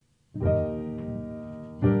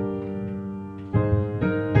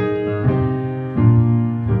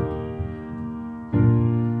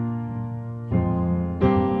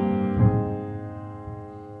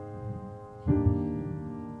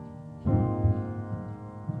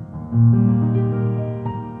Is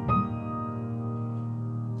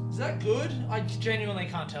that good? I genuinely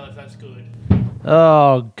can't tell if that's good.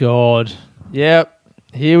 Oh, God. Yep.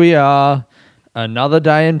 Here we are. Another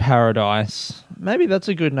day in paradise. Maybe that's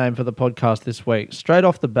a good name for the podcast this week. Straight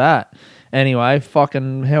off the bat. Anyway,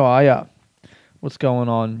 fucking, how are ya? What's going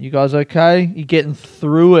on? You guys okay? You getting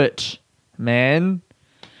through it, man?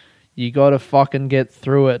 You gotta fucking get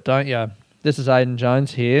through it, don't you? This is Aiden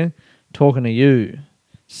Jones here, talking to you,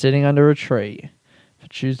 sitting under a tree for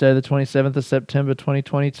Tuesday the 27th of September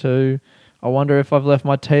 2022. I wonder if I've left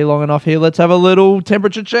my tea long enough here. Let's have a little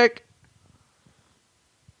temperature check.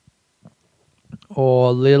 Or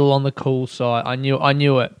a little on the cool side. I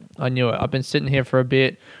knew it. I've been sitting here for a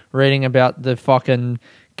bit, reading about the fucking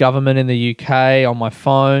government in the UK on my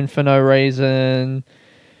phone for no reason.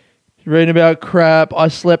 Reading about crap. I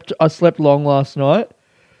slept long last night.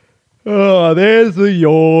 Oh, there's the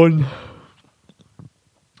yawn.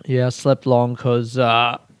 Yeah, I slept long because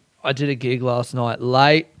I did a gig last night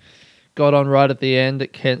late. Got on right at the end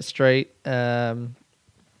at Kent Street. Fun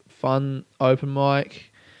open mic.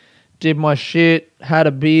 Did my shit, had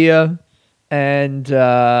a beer, and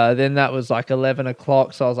then that was like 11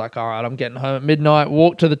 o'clock, so I was like, all right, I'm getting home at midnight,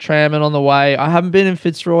 walked to the tram, and on the way, I haven't been in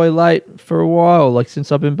Fitzroy late for a while, like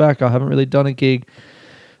since I've been back, I haven't really done a gig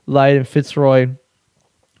late in Fitzroy,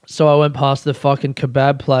 so I went past the fucking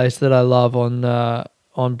kebab place that I love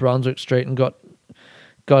on Brunswick Street and got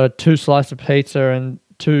a 2 slice of pizza and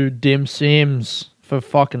 2 dim sims for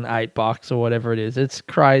fucking $8 or whatever it is. It's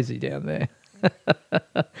crazy down there.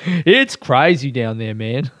 It's crazy down there,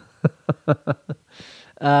 man.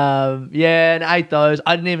 Yeah, and ate those.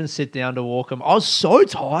 I didn't even sit down to walk them. I was so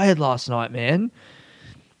tired last night, man.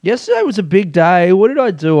 Yesterday was a big day. What did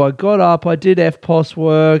I do? I got up. I did FPOS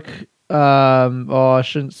work. I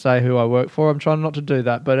shouldn't say who I work for. I'm trying not to do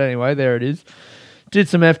that. But anyway, there it is. Did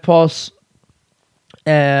some FPOS.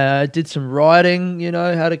 Did some writing,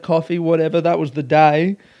 had a coffee, whatever. That was the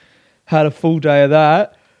day. Had a full day of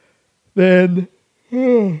that. Then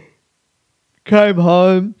came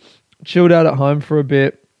home, chilled out at home for a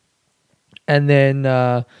bit, and then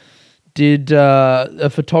a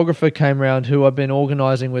photographer came around who I've been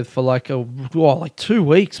organising with for like 2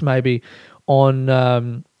 weeks maybe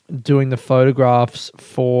on doing the photographs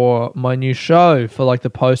for my new show, for like the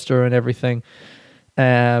poster and everything.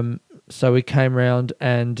 So we came around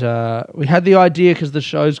and we had the idea because the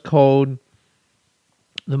show's called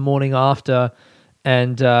The Morning After.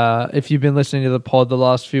 And if you've been listening to the pod the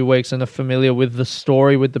last few weeks and are familiar with the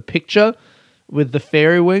story, with the picture, with the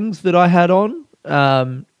fairy wings that I had on,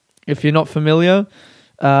 if you're not familiar,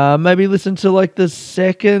 maybe listen to like the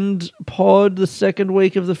second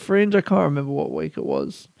week of the Fringe. I can't remember what week it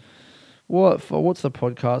was. What's the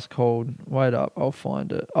podcast called? Wait up, I'll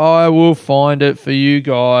find it. I will find it for you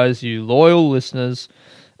guys, you loyal listeners.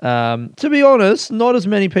 To be honest, not as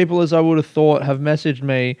many people as I would have thought have messaged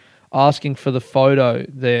me asking for the photo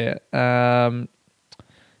there.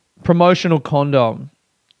 Promotional condom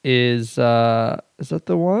is that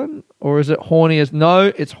the one? Or is it horny as...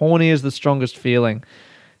 No, it's horny as the strongest feeling.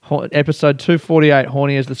 Episode 248,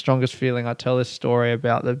 horny as the strongest feeling. I tell this story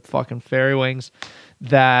about the fucking fairy wings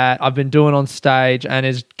that I've been doing on stage and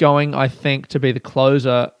is going, I think, to be the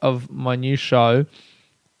closer of my new show.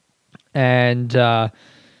 And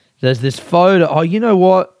there's this photo. Oh, you know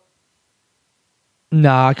what?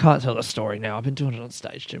 Nah, I can't tell the story now. I've been doing it on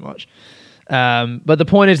stage too much. But the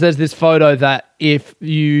point is there's this photo that if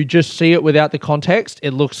you just see it without the context,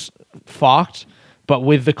 it looks fucked. But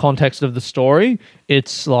with the context of the story,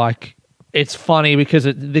 it's like, it's funny because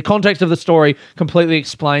the context of the story completely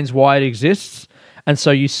explains why it exists. And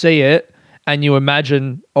so you see it and you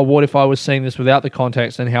imagine, oh, what if I was seeing this without the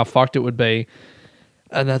context and how fucked it would be?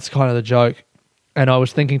 And that's kind of the joke. And I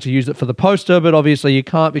was thinking to use it for the poster, but obviously you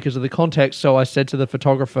can't because of the context. So I said to the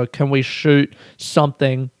photographer, can we shoot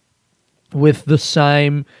something with the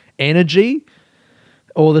same energy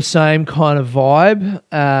or the same kind of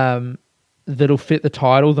vibe that'll fit the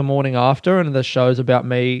title, The Morning After, and the show's about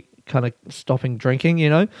me kind of stopping drinking, we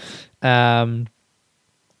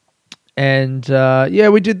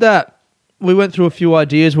did that. We went through a few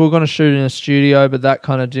ideas. We were going to shoot in a studio, but that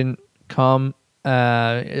kind of didn't come.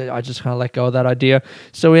 I just kind of let go of that idea.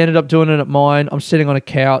 So we ended up doing it at mine. I'm sitting on a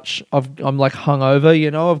couch. I'm like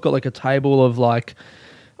hungover, I've got like a table of like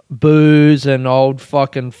booze and old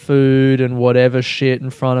fucking food and whatever shit in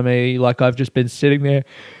front of me. Like I've just been sitting there.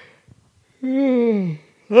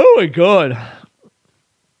 Oh my God.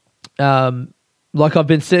 Like I've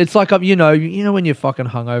been sitting, it's like I'm, when you're fucking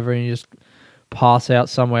hungover and you just pass out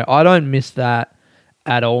somewhere. I don't miss that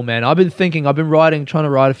at all, man. I've been trying to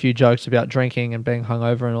write a few jokes about drinking and being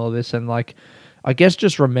hungover and all of this, and like, I guess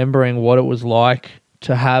just remembering what it was like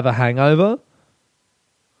to have a hangover.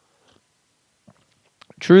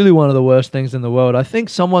 Truly one of the worst things in the world. I think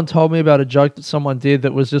someone told me about a joke that someone did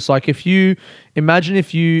that was just like, the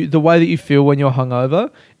way that you feel when you're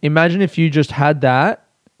hungover, imagine if you just had that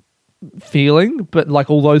feeling, but like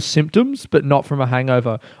all those symptoms, but not from a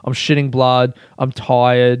hangover. I'm shitting blood. I'm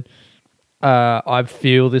tired. I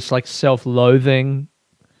feel this like self-loathing.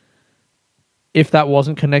 If that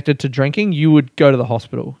wasn't connected to drinking, you would go to the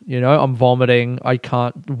hospital. You know, I'm vomiting. I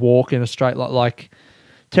can't walk in a straight line. Like,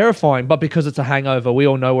 terrifying. But because it's a hangover, we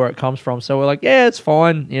all know where it comes from. So we're like, yeah, it's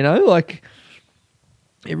fine. You know, like,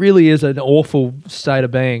 it really is an awful state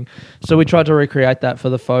of being. So we tried to recreate that for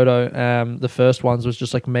the photo. The first ones was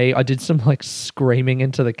just like me. I did some like screaming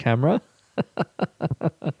into the camera.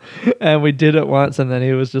 And we did it once, and then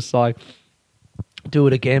he was just like, do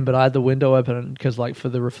it again. But I had the window open because like for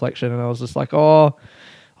the reflection, and I was just like, oh,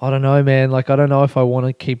 I don't know, man. Like, I don't know if I want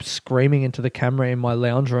to keep screaming into the camera in my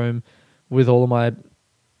lounge room with all of my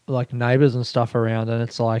like neighbors and stuff around, and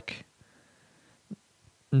it's like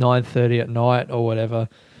 9:30 at night or whatever.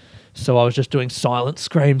 So I was just doing silent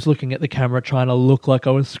screams, looking at the camera, trying to look like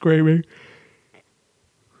I was screaming.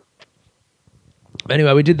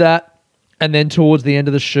 Anyway, we did that, and then towards the end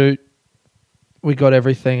of the shoot, we got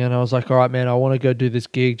everything, and I was like, all right, man, I want to go do this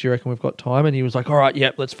gig. Do you reckon we've got time? And he was like, all right,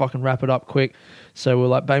 yep, let's fucking wrap it up quick. So we're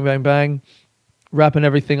like, bang, bang, bang, wrapping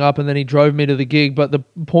everything up, and then he drove me to the gig. But the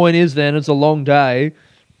point is then, it's a long day,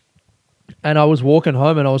 and I was walking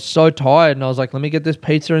home, and I was so tired, and I was like, let me get this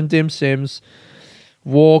pizza and dim sims.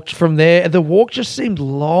 Walked from there. The walk just seemed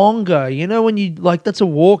longer. You know, when you, like, that's a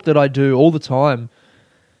walk that I do all the time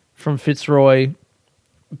from Fitzroy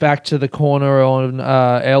back to the corner on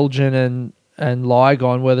Elgin and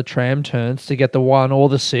Lygon where the tram turns to get the 1 or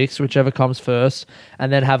the 6, whichever comes first,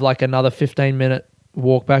 and then have like another 15-minute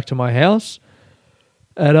walk back to my house.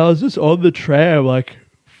 And I was just on the tram, like,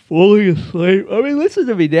 falling asleep. I mean, listen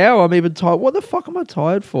to me now. I'm even tired. What the fuck am I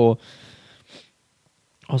tired for?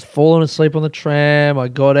 I was falling asleep on the tram. I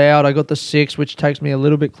got out. I got the 6, which takes me a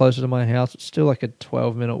little bit closer to my house. It's still like a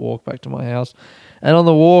 12-minute walk back to my house. And on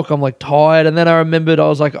the walk, I'm like tired. And then I remembered, I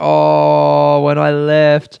was like, oh, when I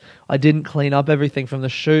left, I didn't clean up everything from the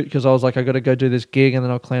shoot because I was like, I got to go do this gig and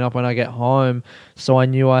then I'll clean up when I get home. So I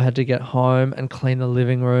knew I had to get home and clean the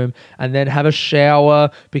living room and then have a shower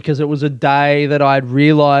because it was a day that I'd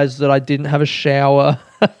realized that I didn't have a shower.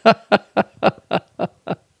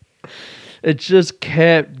 It just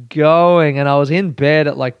kept going, and I was in bed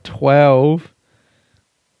at like 12.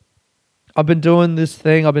 I've been doing this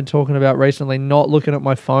thing I've been talking about recently, not looking at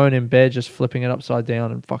my phone in bed, just flipping it upside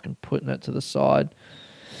down and fucking putting it to the side.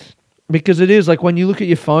 Because it is like when you look at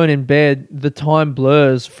your phone in bed, the time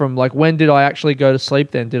blurs from like, when did I actually go to sleep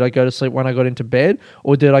then? Did I go to sleep when I got into bed,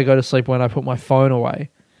 or did I go to sleep when I put my phone away?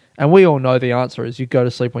 And we all know the answer is you go to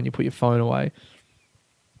sleep when you put your phone away.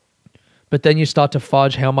 But then you start to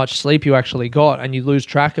fudge how much sleep you actually got and you lose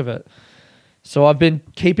track of it. So I've been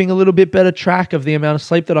keeping a little bit better track of the amount of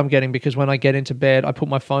sleep that I'm getting because when I get into bed, I put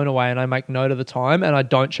my phone away and I make note of the time and I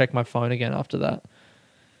don't check my phone again after that.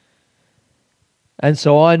 And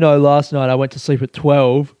so I know last night I went to sleep at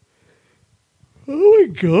 12. Oh my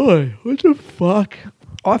God, what the fuck?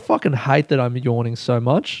 I fucking hate that I'm yawning so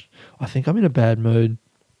much. I think I'm in a bad mood.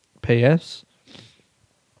 P.S.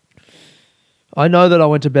 I know that I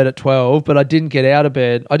went to bed at 12, but I didn't get out of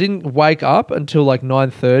bed. I didn't wake up until like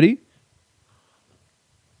 9:30.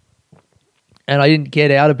 And I didn't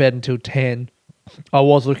get out of bed until 10. I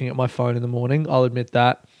was looking at my phone in the morning, I'll admit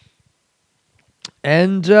that.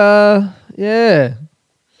 And, yeah.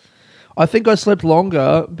 I think I slept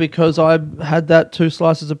longer because I had that 2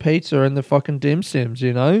 slices of pizza and the fucking dim sims,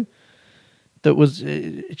 you know? That was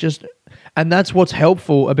just... And that's what's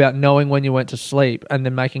helpful about knowing when you went to sleep and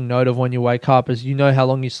then making note of when you wake up is you know how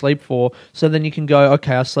long you sleep for. So then you can go,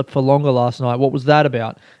 okay, I slept for longer last night. What was that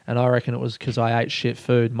about? And I reckon it was because I ate shit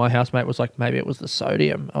food. My housemate was like, maybe it was the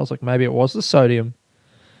sodium. I was like, maybe it was the sodium.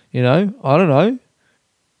 You know, I don't know.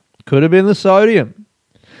 Could have been the sodium.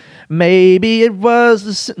 Maybe it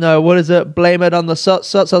was the... No, what is it? Blame it on the sodium.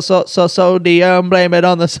 Blame it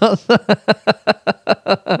on the...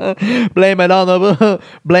 blame it on the...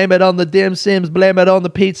 Blame it on the dim sims. Blame it on the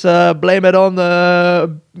pizza. Blame it on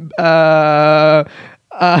the...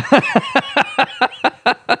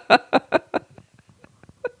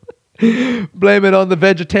 blame it on the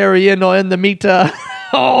vegetarian or in the meter.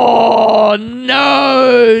 Oh,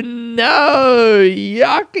 no,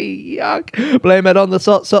 yucky, yuck. Blame it on the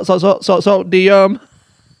sodium.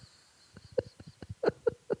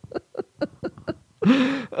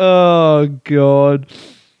 Oh God.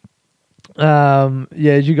 Yeah,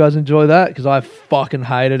 did you guys enjoy that? Because I fucking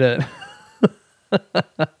hated it.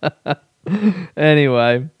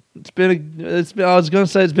 Anyway, I was going to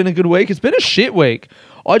say it's been a good week. It's been a shit week.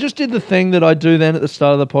 I just did the thing that I do then at the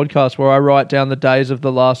start of the podcast where I write down the days of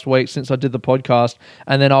the last week since I did the podcast,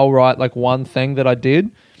 and then I'll write like one thing that I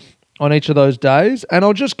did on each of those days, and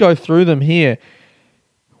I'll just go through them here.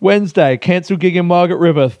 Wednesday, cancelled gig in Margaret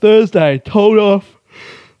River. Thursday, told off.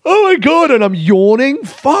 Oh my God, and I'm yawning.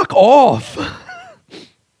 Fuck off.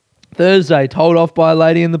 Thursday, told off by a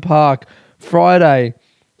lady in the park. Friday,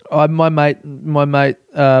 my mate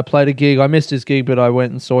played a gig. I missed his gig, but I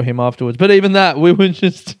went and saw him afterwards. But even that, we were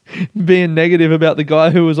just being negative about the guy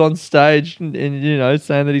who was on stage and you know,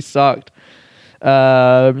 saying that he sucked.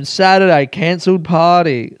 Saturday, cancelled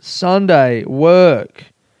party. Sunday, work.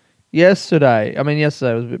 Yesterday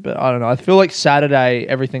was a bit, but I don't know. I feel like Saturday,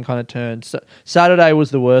 everything kind of turned. Saturday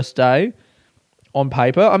was the worst day on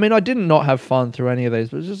paper. I mean, I did not have fun through any of these,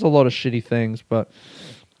 but it's just a lot of shitty things. But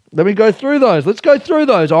let me go through those. Let's go through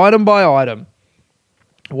those item by item.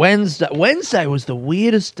 Wednesday was the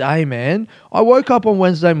weirdest day, man. I woke up on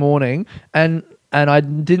Wednesday morning and I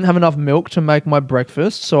didn't have enough milk to make my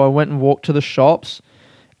breakfast, so I went and walked to the shops.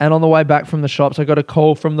 And on the way back from the shops, I got a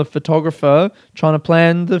call from the photographer trying to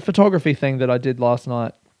plan the photography thing that I did last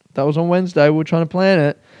night. That was on Wednesday. We were trying to plan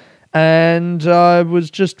it. And I was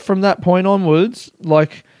just from that point onwards,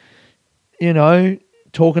 like, you know,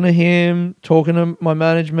 talking to him, talking to my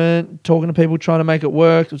management, talking to people trying to make it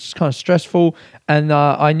work. It was just kind of stressful. And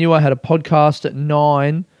I knew I had a podcast at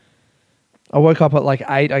 9. I woke up at like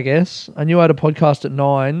 8, I guess. I knew I had a podcast at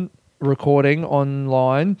 9 recording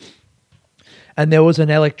online. And there was an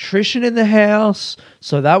electrician in the house,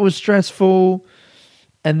 so that was stressful.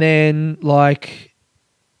 And then, like,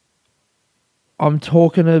 I'm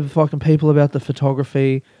talking to fucking people about the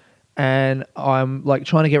photography, and I'm, like,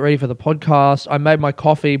 trying to get ready for the podcast. I made my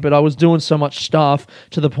coffee, but I was doing so much stuff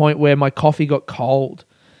to the point where my coffee got cold.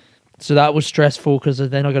 So that was stressful because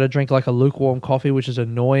then I got to drink, like, a lukewarm coffee, which is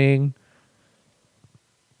annoying.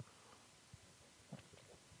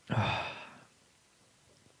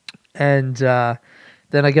 And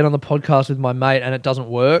then I get on the podcast with my mate and it doesn't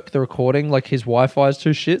work, the recording. Like his Wi-Fi is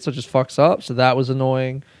too shit, so it just fucks up. So that was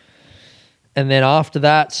annoying. And then after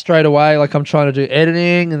that, straight away, like I'm trying to do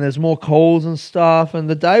editing and there's more calls and stuff. And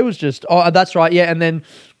the day was just, oh, that's right, yeah. And then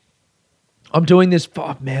I'm doing this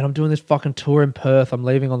fucking tour in Perth. I'm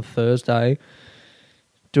leaving on Thursday,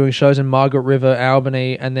 doing shows in Margaret River,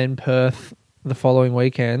 Albany, and then Perth the following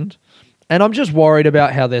weekend. And I'm just worried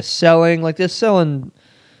about how they're selling. Like they're selling...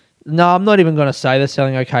 No, I'm not even going to say they're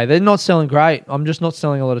selling okay. They're not selling great. I'm just not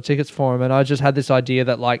selling a lot of tickets for them. And I just had this idea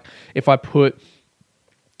that, like, if I put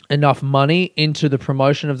enough money into the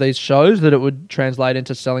promotion of these shows, that it would translate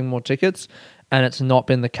into selling more tickets. And it's not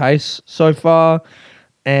been the case so far.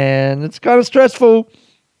 And it's kind of stressful.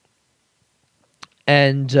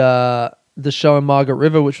 And the show in Margaret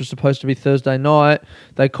River, which was supposed to be Thursday night,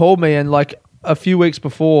 they called me and, like, a few weeks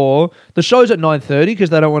before, the show's at 9:30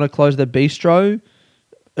 because they don't want to close their bistro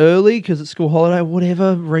early because it's school holiday,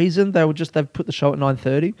 whatever reason. They've put the show at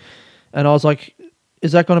 9:30, and I was like,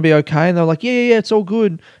 is that going to be okay? And they were like, yeah, it's all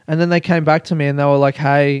good. And then they came back to me and they were like,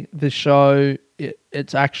 hey, this show,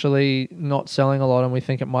 it's actually not selling a lot and we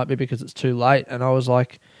think it might be because it's too late. And I was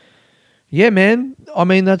like, yeah, man, I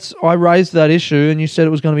mean, I raised that issue and you said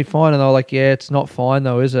it was going to be fine. And they were like, yeah, it's not fine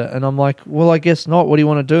though, is it? And I'm like, well, I guess not. What do you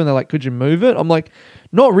want to do? And they're like, could you move it? I'm like,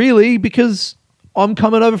 not really, because I'm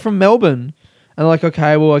coming over from Melbourne. And they're like,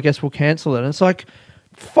 okay, well, I guess we'll cancel it. And it's like,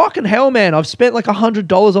 fucking hell, man. I've spent like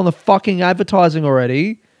 $100 on the fucking advertising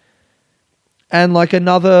already. And like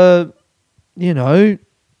another, you know,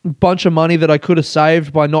 bunch of money that I could have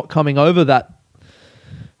saved by not coming over that.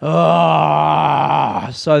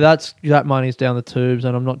 So that money's down the tubes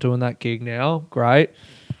and I'm not doing that gig now. Great.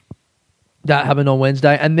 That happened on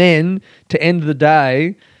Wednesday. And then to end the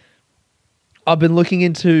day, I've been looking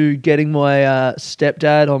into getting my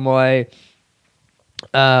stepdad on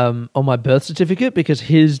my birth certificate because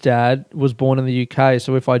his dad was born in the UK.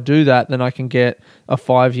 So if I do that, then I can get a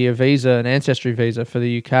 5-year visa, an ancestry visa for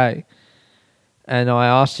the UK. And I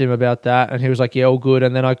asked him about that and he was like, yeah, all good.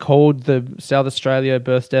 And then I called the South Australia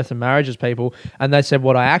Birth, Death and Marriages people and they said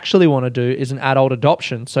what I actually want to do is an adult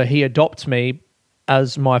adoption. So he adopts me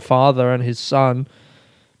as my father and his son,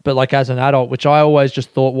 but like as an adult, which I always just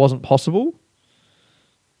thought wasn't possible.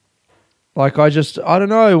 Like I don't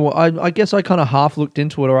know, I guess I kind of half looked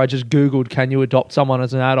into it or I just Googled, can you adopt someone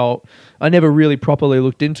as an adult? I never really properly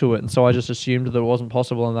looked into it and so I just assumed that it wasn't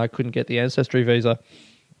possible and I couldn't get the ancestry visa.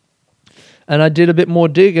 And I did a bit more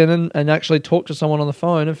digging and actually talked to someone on the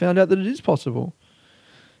phone and found out that it is possible.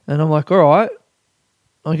 And I'm like, all right,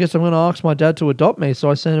 I guess I'm going to ask my dad to adopt me. So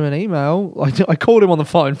I sent him an email. I called him on the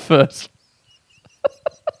phone first.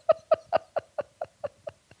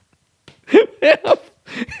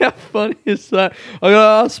 How funny is that? I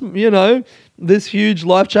got to ask, this huge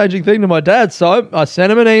life-changing thing to my dad. So I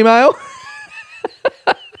sent him an email.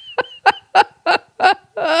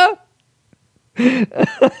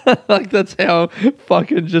 Like, that's how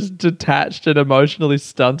fucking just detached and emotionally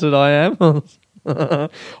stunted I am.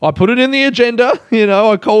 I put it in the agenda,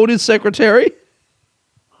 I called his secretary.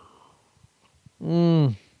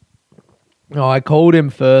 No, I called him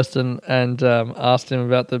first and asked him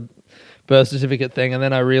about the birth certificate thing, and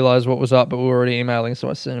then I realized what was up, but we were already emailing, so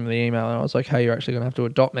I sent him the email, and I was like, hey, you're actually going to have to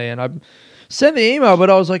adopt me. And I sent the email, but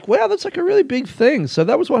I was like, wow, that's like a really big thing. So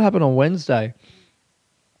that was what happened on Wednesday.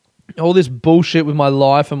 All this bullshit with my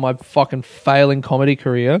life and my fucking failing comedy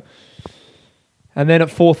career. And then at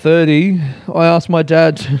 4:30, I asked my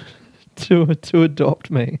dad to adopt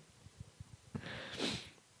me.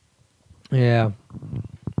 Yeah.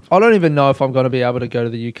 I don't even know if I'm going to be able to go to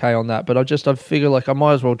the UK on that, but I figure like I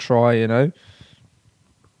might as well try,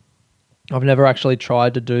 I've never actually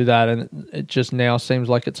tried to do that, and it just now seems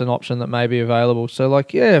like it's an option that may be available. So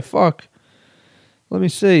like, yeah, fuck. Let me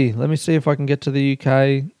see if I can get to the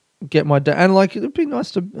UK, get my dad, and like it'd be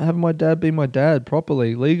nice to have my dad be my dad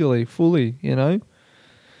properly, legally, fully,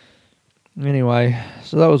 Anyway,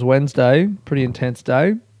 so that was Wednesday, pretty intense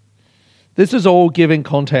day. This is all giving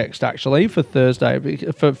context actually for Thursday,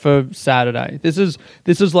 for Saturday. This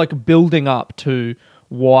is like building up to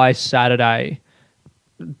why Saturday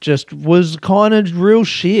just was kind of real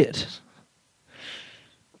shit.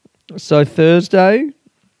 So Thursday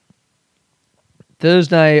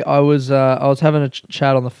I was having a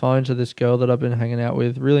chat on the phone to this girl that I've been hanging out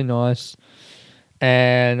with, really nice.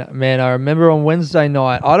 And man, I remember on Wednesday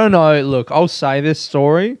night, I don't know, look, I'll say this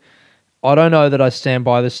story. I don't know that I stand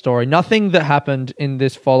by this story. Nothing that happened in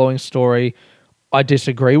this following story I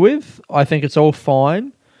disagree with. I think it's all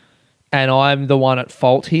fine. And I'm the one at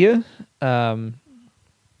fault here. So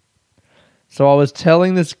I was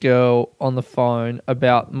telling this girl on the phone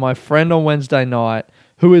about my friend on Wednesday night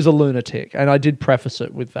who is a lunatic. And I did preface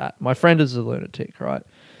it with that. My friend is a lunatic, right?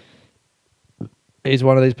 He's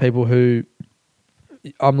one of these people who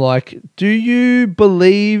I'm like, do you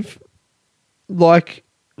believe like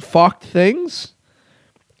fucked things?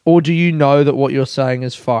 Or do you know that what you're saying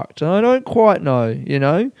is fucked? And I don't quite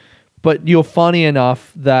know, but you're funny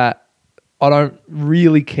enough that I don't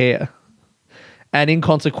really care. And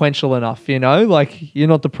inconsequential enough, like you're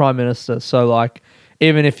not the Prime Minister. So like,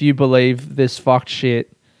 even if you believe this fucked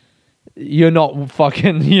shit, you're not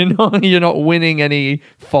winning any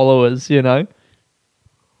followers,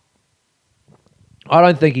 I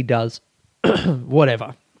don't think he does.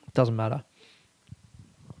 Whatever. Doesn't matter.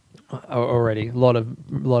 Already a lot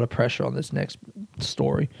of pressure on this next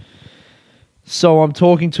story. So I'm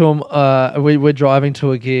talking to him. We're driving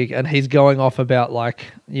to a gig, and he's going off about like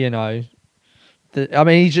he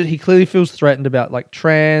clearly feels threatened about like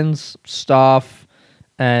trans stuff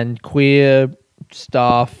and queer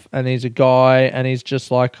stuff, and he's a guy, and he's just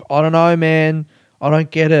like, I don't know, man, I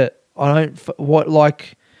don't get it. I don't what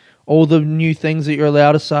like all the new things that you're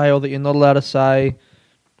allowed to say or that you're not allowed to say,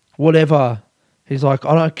 whatever. He's like,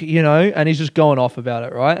 I don't, and he's just going off about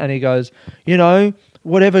it, right? And he goes,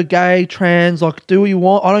 whatever, gay, trans, like, do what you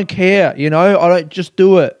want. I don't care, I don't, just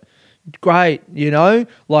do it. Great,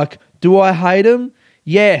 like, do I hate him?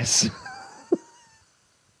 Yes.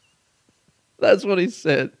 That's what he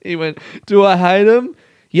said. He went, do I hate him?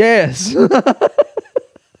 Yes.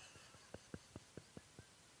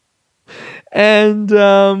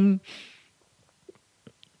 And,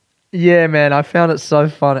 yeah, man, I found it so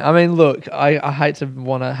funny. I mean, look, I hate to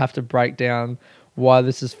want to have to break down why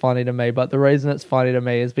this is funny to me, but the reason it's funny to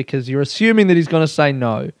me is because you're assuming that he's going to say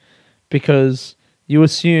no, because you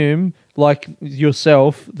assume, like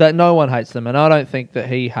yourself, that no one hates them, and I don't think that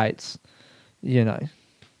he hates, I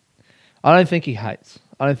don't think he hates.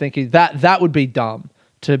 I don't think that would be dumb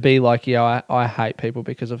to be like, yeah, I hate people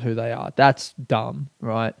because of who they are. That's dumb,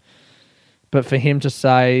 right? But for him to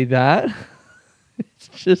say that...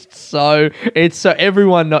 It's so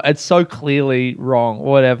everyone it's so clearly wrong,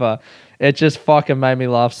 whatever. It just fucking made me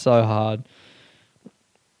laugh so hard.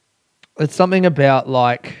 It's something about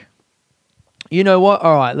like, you know what?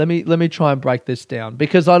 All right, let me try and break this down,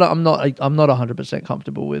 because I'm not 100%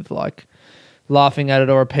 comfortable with like laughing at it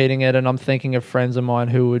or repeating it, and I'm thinking of friends of mine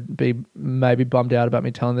who would be maybe bummed out about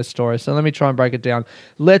me telling this story. So let me try and break it down.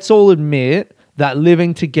 Let's all admit that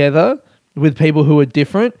living together with people who are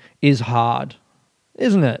different is hard,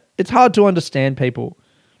 isn't it? It's hard to understand people.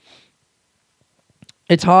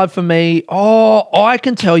 It's hard for me. Oh, I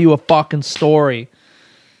can tell you a fucking story.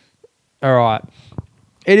 All right.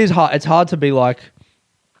 It is hard. It's hard to be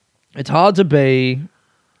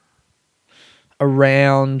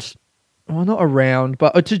around, well, not around,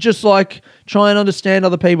 but to just like try and understand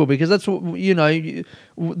other people, because that's what, you know,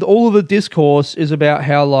 all of the discourse is about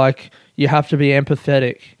how like you have to be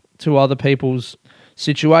empathetic to other people's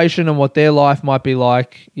situation and what their life might be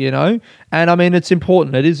like, you know? And I mean, it's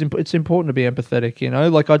important. It's important to be empathetic, you know?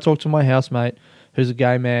 Like I talked to my housemate who's a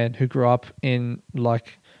gay man who grew up in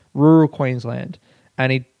like rural Queensland,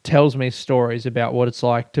 and he tells me stories about what it's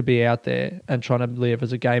like to be out there and trying to live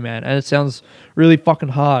as a gay man. And it sounds really fucking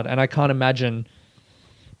hard. And I can't imagine.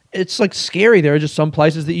 It's like scary. There are just some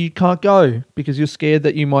places that you can't go because you're scared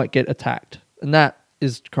that you might get attacked. And that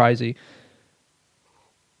is crazy.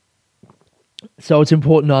 So it's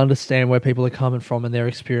important to understand where people are coming from and their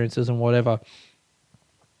experiences and whatever.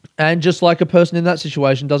 And just like a person in that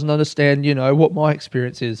situation doesn't understand, you know, what my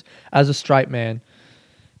experience is as a straight man,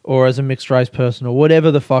 or as a mixed race person, or whatever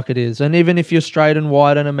the fuck it is. And even if you're straight and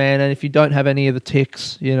white and a man, and if you don't have any of the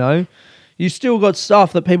tics, you know, you still got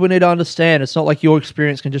stuff that people need to understand. It's not like your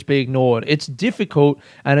experience can just be ignored. It's difficult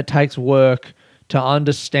and it takes work to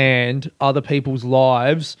understand other people's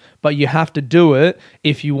lives, but you have to do it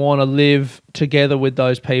if you want to live together with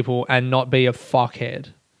those people and not be a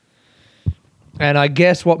fuckhead. And I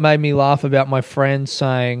guess what made me laugh about my friend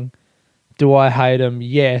saying, do I hate him?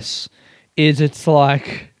 Yes. Is it's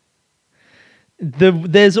like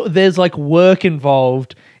there's like work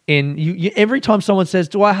involved in you every time someone says,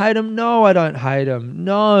 do I hate him? No, I don't hate him.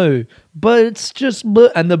 No, but it's just,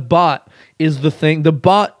 and the but is the thing. The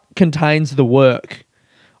but contains the work.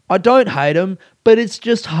 I don't hate him, but it's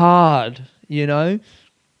just hard, you know?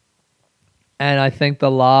 And I think the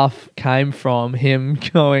laugh came from him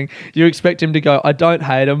going, you expect him to go, I don't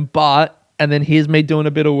hate him, but, and then here's me doing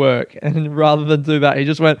a bit of work. And rather than do that, he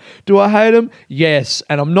just went, do I hate him? Yes.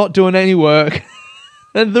 And I'm not doing any work.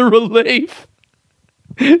 And the relief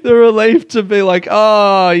to be like,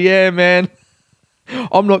 oh, yeah, man,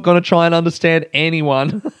 I'm not going to try and understand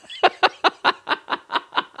anyone.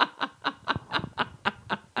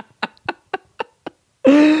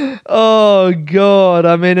 Oh, God.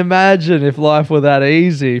 I mean, imagine if life were that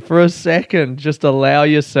easy. For a second, just allow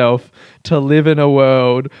yourself to live in a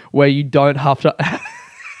world where you don't have to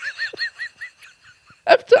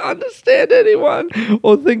understand anyone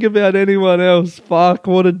or think about anyone else. Fuck,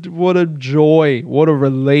 what a joy. What a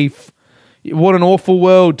relief. What an awful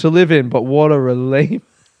world to live in, but what a relief.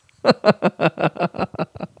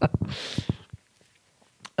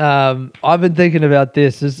 I've been thinking about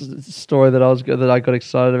this. This is a story that I got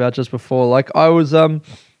excited about just before. Like I was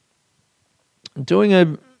doing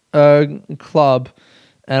a club,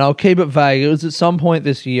 and I'll keep it vague. It was at some point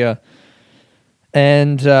this year,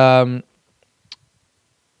 and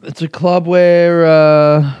it's a club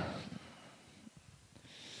where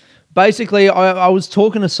basically I was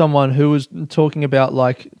talking to someone who was talking about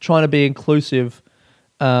like trying to be inclusive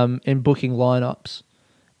in booking lineups,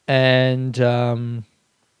 and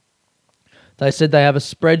they said they have a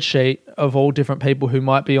spreadsheet of all different people who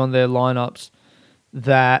might be on their lineups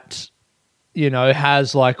that, you know,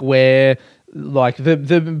 has like where, like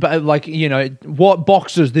like, you know, what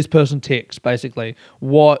boxes this person ticks, basically,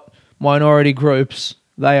 what minority groups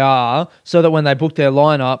they are, so that when they book their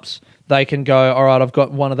lineups, they can go, all right, I've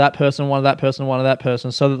got one of that person, one of that person, one of that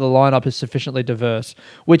person, so that the lineup is sufficiently diverse,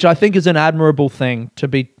 which I think is an admirable thing to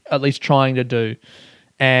be at least trying to do.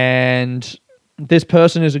 And this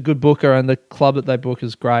person is a good booker, and the club that they book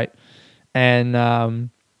is great. And,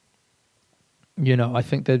 you know, I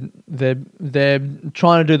think they're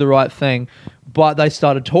trying to do the right thing, but they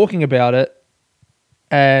started talking about it,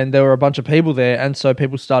 and there were a bunch of people there, and so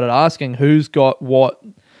people started asking who's got what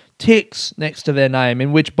ticks next to their name,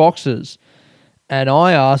 in which boxes. And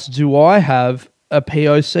I asked, do I have a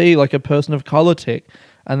POC, like a person of color tick?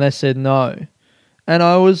 And they said no. And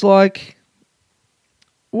I was like,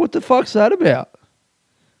 what the fuck's that about?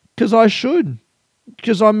 Because I should.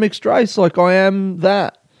 Because I'm mixed race, like I am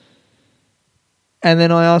that. And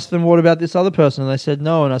then I asked them, what about this other person? And they said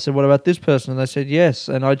no. And I said, what about this person? And they said yes.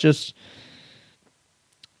 And I just,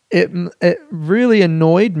 it really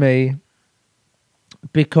annoyed me,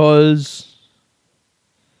 because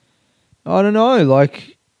I don't know,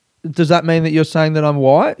 like, does that mean that you're saying that I'm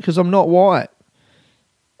white? Because I'm not white.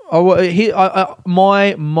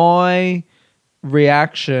 My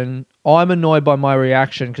reaction, I'm annoyed by my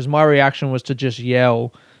reaction, because my reaction was to just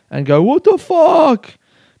yell and go, what the fuck?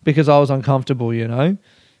 Because I was uncomfortable, you know?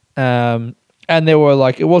 And there were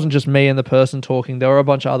like, it wasn't just me and the person talking. There were a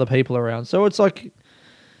bunch of other people around. So it's like a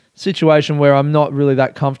situation where I'm not really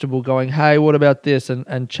that comfortable going, hey, what about this?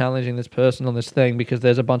 And challenging this person on this thing because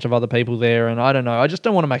there's a bunch of other people there. And I don't know. I just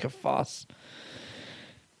don't want to make a fuss.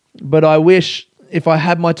 But I wish if I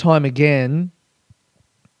had my time again,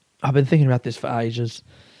 I've been thinking about this for ages.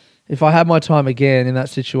 If I had my time again in that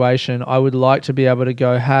situation, I would like to be able to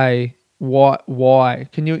go, hey, why?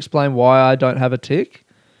 Can you explain why I don't have a tick?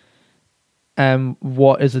 And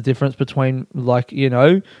what is the difference between like, you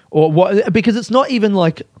know, or what, because it's not even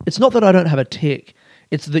like, it's not that I don't have a tick.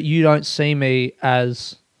 It's that you don't see me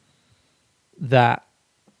as that.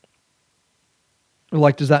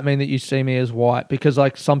 Like, does that mean that you see me as white? Because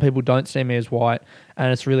like some people don't see me as white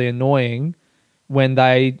and it's really annoying when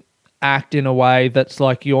they act in a way that's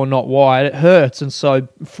like, you're not white. It hurts. And so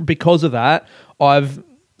because of that, I've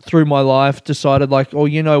through my life decided like, oh,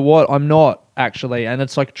 you know what? I'm not actually. And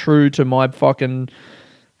it's like true to my fucking,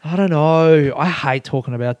 I don't know. I hate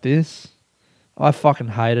talking about this. I fucking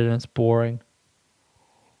hate it and it's boring.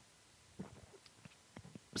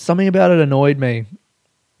 Something about it annoyed me.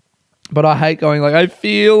 But I hate going like, I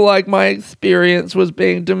feel like my experience was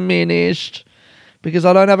being diminished because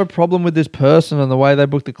I don't have a problem with this person and the way they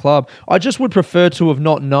booked the club. I just would prefer to have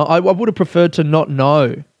not known. I would have preferred to not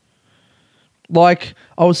know. Like,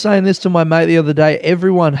 I was saying this to my mate the other day,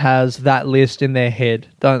 everyone has that list in their head,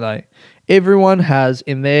 don't they? Everyone has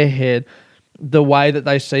in their head the way that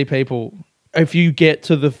they see people. If you get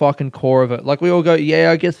to the fucking core of it. Like, we all go,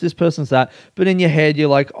 yeah, I guess this person's that. But in your head, you're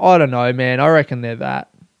like, I don't know, man. I reckon they're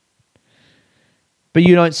that. But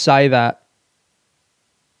you don't say that.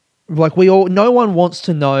 Like, no one wants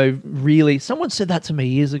to know, really. Someone said that to me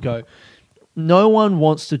years ago. No one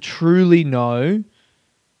wants to truly know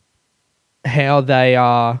how they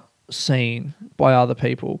are seen by other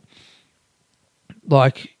people.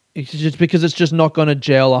 Like, it's just because it's just not going to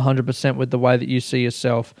gel 100% with the way that you see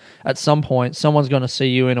yourself. At some point, someone's going to see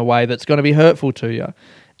you in a way that's going to be hurtful to you.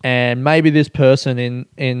 And maybe this person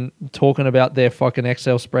in talking about their fucking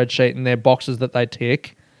Excel spreadsheet and their boxes that they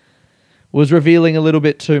tick was revealing a little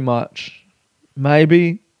bit too much.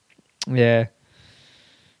 Maybe. Yeah.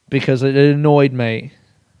 Because it annoyed me.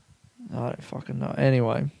 I don't fucking know.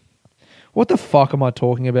 Anyway. What the fuck am I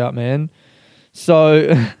talking about, man? So,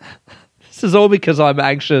 this is all because I'm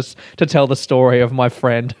anxious to tell the story of my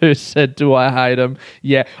friend who said, do I hate him?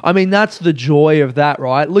 Yeah. I mean, that's the joy of that,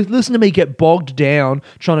 right? Listen to me get bogged down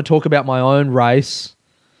trying to talk about my own race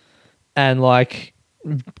and, like,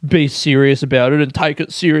 be serious about it and take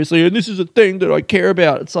it seriously. And this is a thing that I care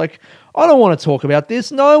about. It's like, I don't want to talk about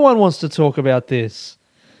this. No one wants to talk about this.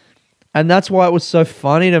 And that's why it was so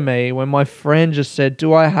funny to me when my friend just said,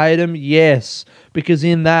 do I hate him? Yes. Because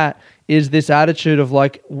in that is this attitude of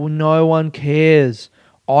like, well, no one cares.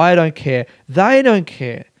 I don't care. They don't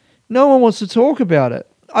care. No one wants to talk about it.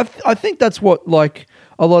 I think that's what like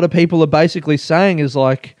a lot of people are basically saying is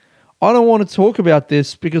like, I don't want to talk about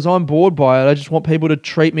this because I'm bored by it. I just want people to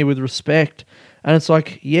treat me with respect. And it's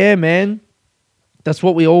like, yeah, man, that's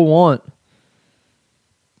what we all want.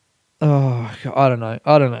 Oh, I don't know.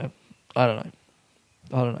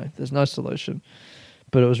 There's no solution.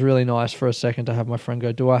 But it was really nice for a second to have my friend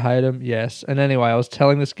go, do I hate him? Yes. And anyway, I was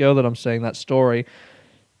telling this girl that I'm seeing that story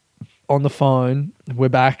on the phone. We're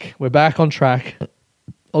back on track.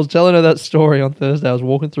 I was telling her that story on Thursday. I was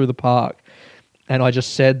walking through the park and I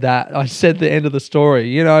just said that. I said the end of the story.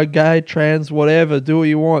 You know, gay, trans, whatever, do what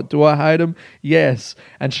you want. Do I hate him? Yes.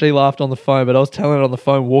 And she laughed on the phone, but I was telling her on the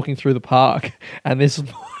phone walking through the park and this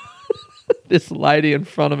lady in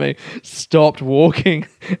front of me stopped walking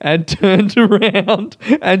and turned around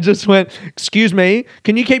and just went, excuse me,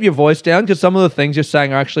 can you keep your voice down? Because some of the things you're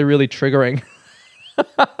saying are actually really triggering.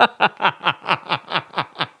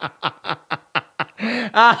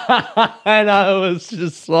 And I was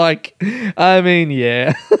just like, I mean,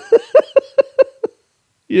 yeah.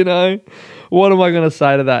 You know, what am I going to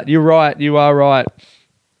say to that? You're right. You are right.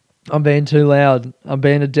 I'm being too loud.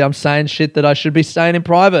 I'm saying shit that I should be saying in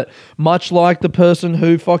private. Much like the person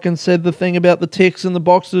who fucking said the thing about the ticks and the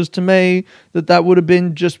boxes to me, that would have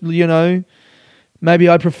been just, you know, maybe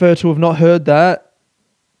I'd prefer to have not heard that.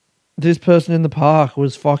 This person in the park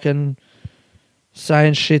was fucking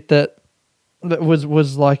saying shit that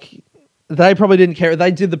was like, they probably didn't care.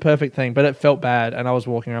 They did the perfect thing, but it felt bad. And I was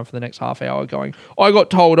walking around for the next half hour going, I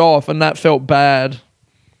got told off and that felt bad.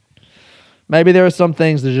 Maybe there are some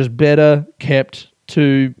things that are just better kept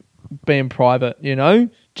to being private, you know?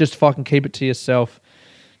 Just fucking keep it to yourself.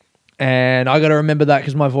 And I got to remember that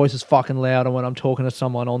because my voice is fucking loud. And when I'm talking to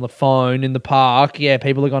someone on the phone in the park, yeah,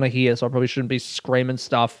 people are going to hear. So I probably shouldn't be screaming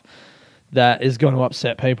stuff that is going to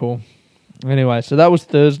upset people. Anyway, so that was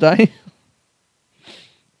Thursday.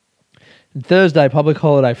 Thursday, public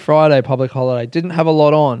holiday. Friday, public holiday. Didn't have a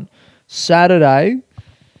lot on. Saturday,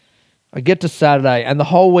 I get to Saturday, and the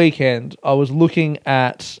whole weekend I was looking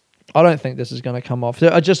at... I don't think this is going to come off.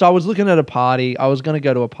 I was looking at a party. I was going to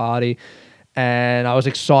go to a party, and I was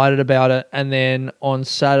excited about it. And then on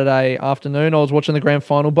Saturday afternoon, I was watching the grand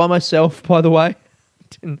final by myself, by the way.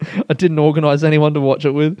 I didn't organise anyone to watch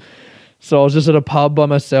it with. So I was just at a pub by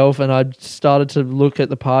myself, and I started to look at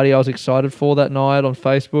the party I was excited for that night on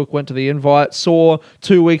Facebook, went to the invite, saw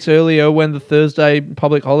 2 weeks earlier when the Thursday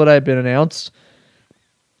public holiday had been announced,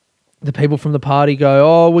 the people from the party go,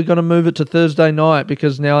 oh, we're going to move it to Thursday night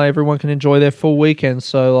because now everyone can enjoy their full weekend.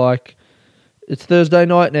 So, like, it's Thursday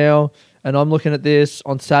night now, and I'm looking at this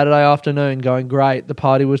on Saturday afternoon going, great, the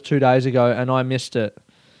party was 2 days ago, and I missed it.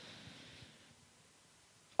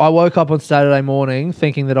 I woke up on Saturday morning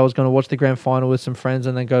thinking that I was going to watch the grand final with some friends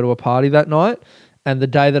and then go to a party that night. And the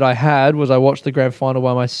day that I had was I watched the grand final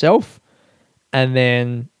by myself and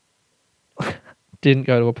then didn't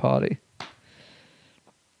go to a party.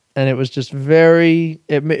 And it was just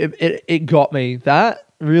it got me. That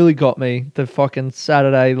really got me. The fucking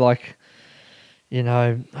Saturday, like, you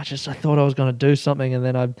know, I thought I was going to do something and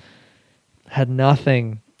then I had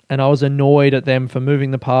nothing. And I was annoyed at them for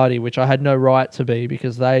moving the party, which I had no right to be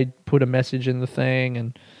because they put a message in the thing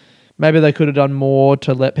and maybe they could have done more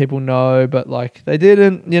to let people know, but like they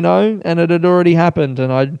didn't, you know, and it had already happened.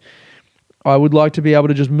 And I would like to be able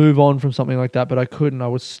to just move on from something like that, but I couldn't. I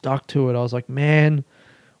was stuck to it. I was like, man,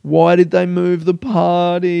 why did they move the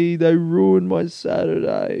party? They ruined my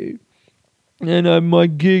Saturday. And my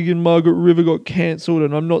gig in Margaret River got cancelled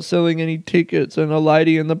and I'm not selling any tickets and a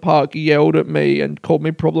lady in the park yelled at me and called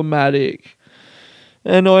me problematic.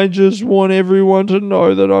 And I just want everyone to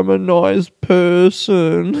know that I'm a nice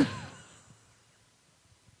person.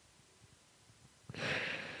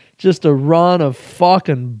 Just a run of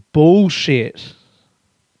fucking bullshit.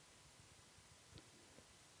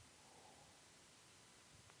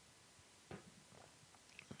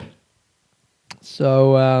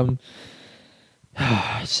 So,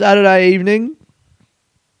 Saturday evening,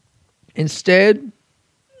 instead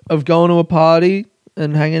of going to a party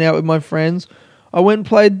and hanging out with my friends, I went and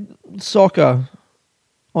played soccer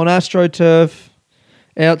on AstroTurf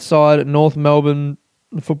outside at North Melbourne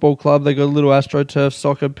Football Club. They got a little AstroTurf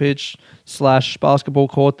soccer pitch / basketball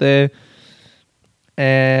court there.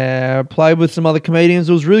 And played with some other comedians.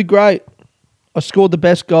 It was really great. I scored the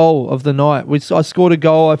best goal of the night. I scored a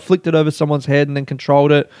goal, I flicked it over someone's head and then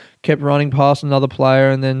controlled it, kept running past another player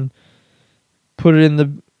and then put it in the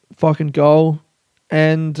fucking goal.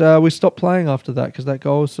 And we stopped playing after that because that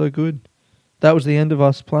goal was so good. That was the end of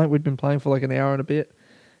us playing. We'd been playing for like an hour and a bit.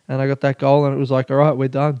 And I got that goal and it was like, all right, we're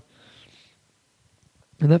done.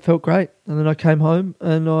 And that felt great. And then I came home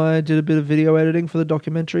and I did a bit of video editing for the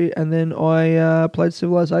documentary. And then I played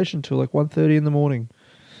Civilization till like 1:30 in the morning.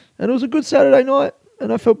 And it was a good Saturday night,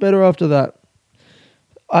 and I felt better after that.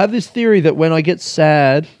 I have this theory that when I get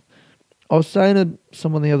sad, I was saying to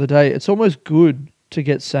someone the other day, it's almost good to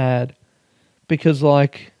get sad. Because,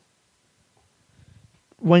 like,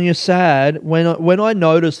 when you're sad, when I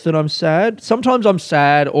notice that I'm sad, sometimes I'm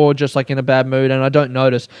sad or just, like, in a bad mood, and I don't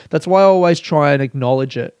notice. That's why I always try and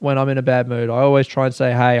acknowledge it when I'm in a bad mood. I always try and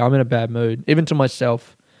say, hey, I'm in a bad mood, even to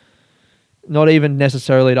myself. Not even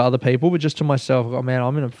necessarily to other people, but just to myself. Oh, man,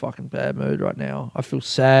 I'm in a fucking bad mood right now. I feel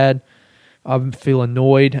sad. I feel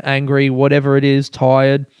annoyed, angry, whatever it is,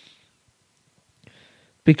 tired.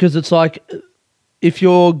 Because it's like, if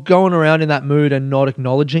you're going around in that mood and not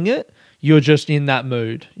acknowledging it, you're just in that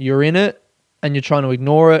mood. You're in it and you're trying to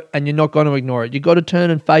ignore it and you're not going to ignore it. You've got to turn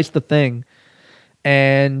and face the thing.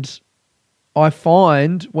 And I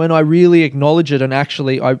find when I really acknowledge it and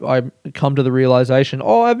actually I come to the realization,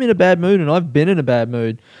 oh, I'm in a bad mood and I've been in a bad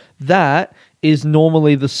mood. That is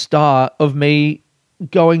normally the start of me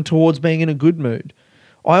going towards being in a good mood.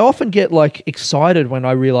 I often get like excited when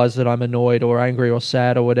I realize that I'm annoyed or angry or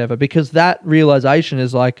sad or whatever, because that realization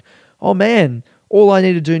is like, oh man, all I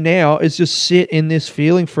need to do now is just sit in this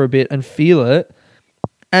feeling for a bit and feel it,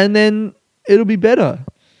 and then it'll be better.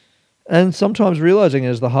 And sometimes realizing it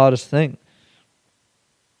is the hardest thing.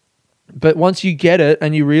 But once you get it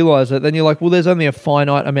and you realize it, then you're like, well, there's only a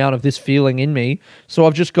finite amount of this feeling in me. So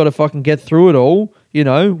I've just got to fucking get through it all, you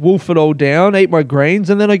know, wolf it all down, eat my greens,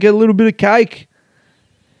 and then I get a little bit of cake.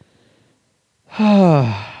 And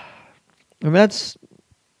that's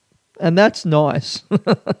nice.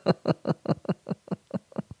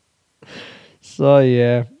 So,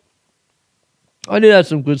 yeah. I did have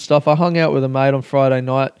some good stuff. I hung out with a mate on Friday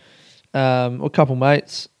night, a couple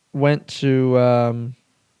mates. went to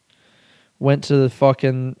the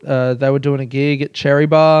fucking. They were doing a gig at Cherry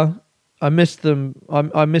Bar. I missed them.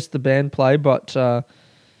 I missed the band play, but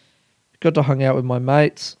got to hang out with my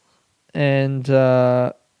mates. And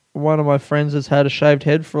one of my friends has had a shaved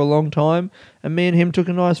head for a long time, and me and him took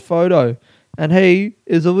a nice photo. And he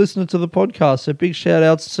is a listener to the podcast, so big shout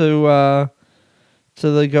outs to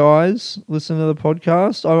the guys listening to the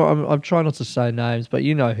podcast. I'm trying not to say names, but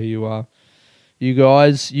you know who you are. You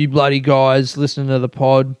guys, you bloody guys listening to the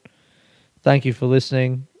pod. Thank you for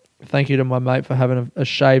listening. Thank you to my mate for having a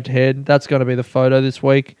shaved head. That's going to be the photo this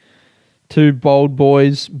week. 2 bold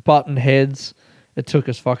boys, button heads. It took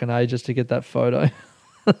us fucking ages to get that photo.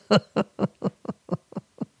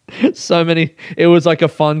 So many. It was like a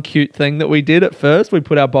fun, cute thing that we did at first. We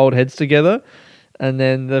put our bald heads together, and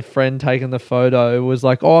then the friend taking the photo was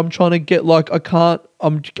like, "Oh, I'm trying to get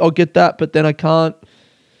I'll get that, but then I can't.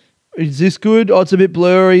 Is this good? Oh, it's a bit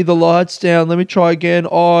blurry. The light's down. Let me try again.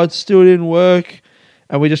 Oh, it still didn't work."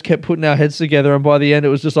 And we just kept putting our heads together, and by the end, it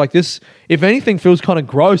was just like this. If anything, feels kind of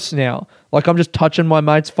gross now. Like I'm just touching my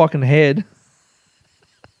mate's fucking head.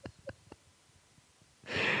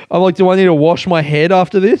 I'm like, do I need to wash my head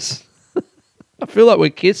after this? I feel like we're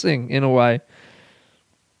kissing in a way.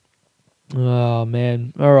 Oh,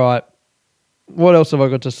 man. All right. What else have I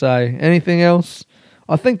got to say? Anything else?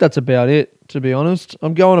 I think that's about it, to be honest.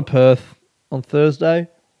 I'm going to Perth on Thursday.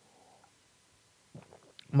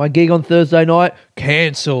 My gig on Thursday night,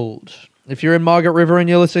 cancelled. If you're in Margaret River and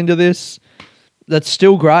you're listening to this, that's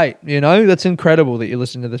still great, you know? That's incredible that you're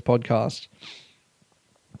listening to this podcast.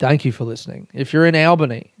 Thank you for listening. If you're in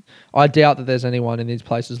Albany, I doubt that there's anyone in these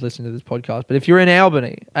places listening to this podcast, but if you're in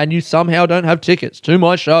Albany and you somehow don't have tickets to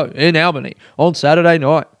my show in Albany on Saturday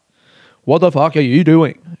night, what the fuck are you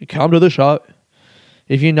doing? Come to the show.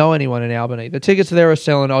 If you know anyone in Albany, the tickets there are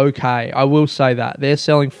selling okay. I will say that. They're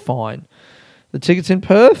selling fine. The tickets in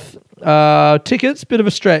Perth, tickets, bit of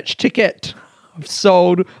a stretch. Ticket. I've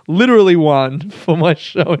sold literally one for my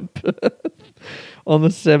show in Perth on the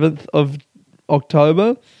 7th of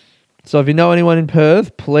October. So if you know anyone in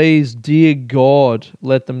Perth, please, dear God,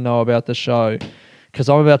 let them know about the show, because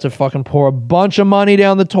I'm about to fucking pour a bunch of money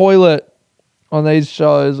down the toilet on these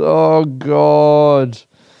shows. Oh, God.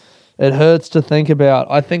 It hurts to think about.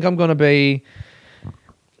 I think I'm going to be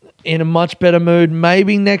in a much better mood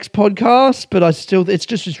maybe next podcast, but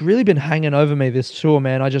it's really been hanging over me, this tour,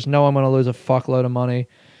 man. I just know I'm going to lose a fuckload of money.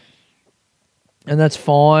 And that's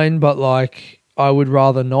fine, but like I would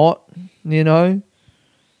rather not, you know?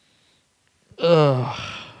 Ugh,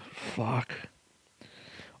 fuck.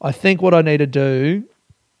 I think what I need to do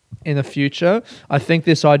in the future, I think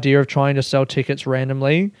this idea of trying to sell tickets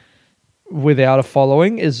randomly without a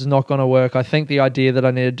following is not going to work. I think the idea that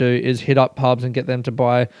I need to do is hit up pubs and get them to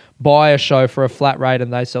buy a show for a flat rate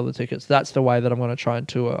and they sell the tickets. That's the way that I'm going to try and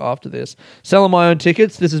tour after this. Selling my own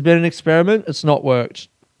tickets, this has been an experiment. It's not worked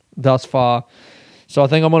thus far. So I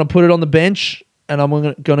think I'm going to put it on the bench and I'm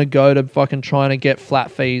going to go to fucking trying to get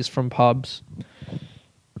flat fees from pubs.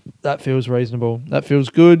 That feels reasonable. That feels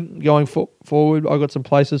good going forward. I got some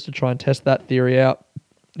places to try and test that theory out.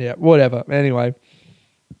 Yeah, whatever. Anyway,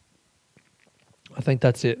 I think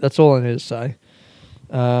that's it. That's all I need to say.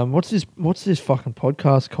 What's this fucking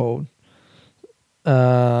podcast called?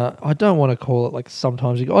 I don't want to call it like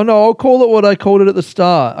sometimes you go, oh no, I'll call it what I called it at the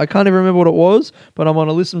start. I can't even remember what it was, but I'm going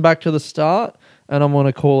to listen back to the start and I'm going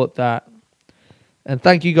to call it that. And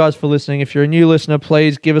thank you guys for listening. If you're a new listener,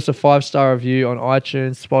 please give us a 5-star review on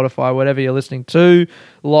iTunes, Spotify, whatever you're listening to.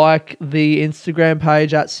 Like the Instagram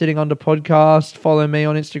page at Sitting Under Podcast. Follow me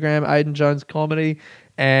on Instagram, Aiden Jones Comedy.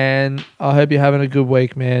 And I hope you're having a good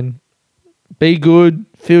week, man. Be good.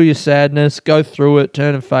 Feel your sadness. Go through it.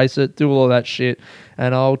 Turn and face it. Do all that shit.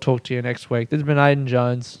 And I'll talk to you next week. This has been Aiden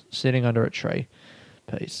Jones, Sitting Under a Tree.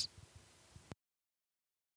 Peace.